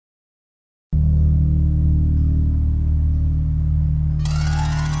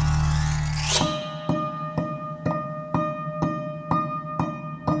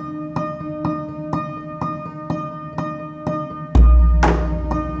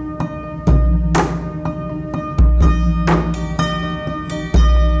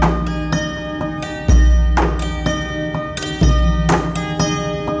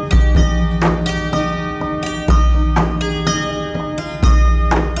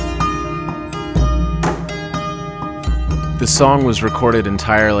The song was recorded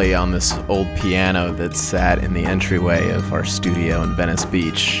entirely on this old piano that sat in the entryway of our studio in Venice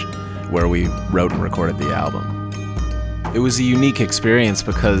Beach, where we wrote and recorded the album. It was a unique experience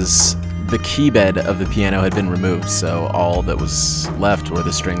because the key bed of the piano had been removed, so all that was left were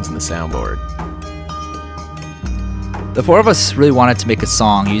the strings and the soundboard. The four of us really wanted to make a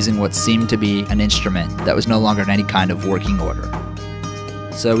song using what seemed to be an instrument that was no longer in any kind of working order.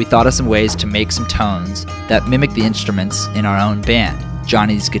 So we thought of some ways to make some tones that mimic the instruments in our own band.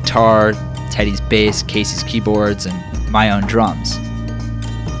 Johnny's guitar, Teddy's bass, Casey's keyboards, and my own drums.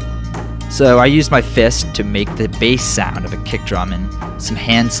 So I used my fist to make the bass sound of a kick drum and some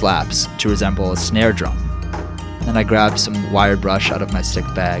hand slaps to resemble a snare drum. Then I grabbed some wired brush out of my stick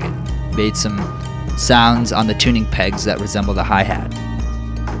bag and made some sounds on the tuning pegs that resembled a hi-hat.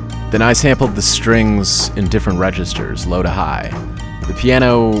 Then I sampled the strings in different registers, low to high. The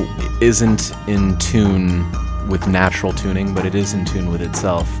piano isn't in tune with natural tuning, but it is in tune with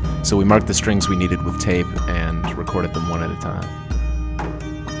itself. So we marked the strings we needed with tape and recorded them one at a time.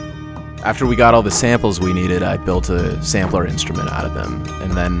 After we got all the samples we needed, I built a sampler instrument out of them,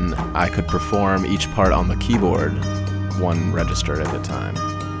 and then I could perform each part on the keyboard, one register at a time.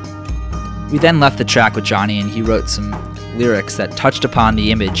 We then left the track with Johnny, and he wrote some lyrics that touched upon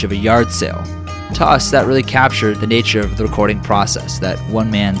the image of a yard sale. To us, that really captured the nature of the recording process, that one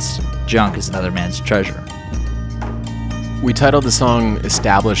man's junk is another man's treasure. We titled the song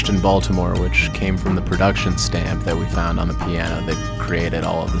Established in Baltimore, which came from the production stamp that we found on the piano that created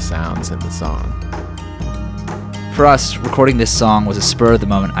all of the sounds in the song. For us, recording this song was a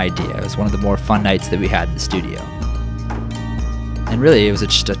spur-of-the-moment idea. It was one of the more fun nights that we had in the studio. And really, it was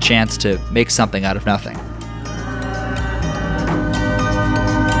just a chance to make something out of nothing.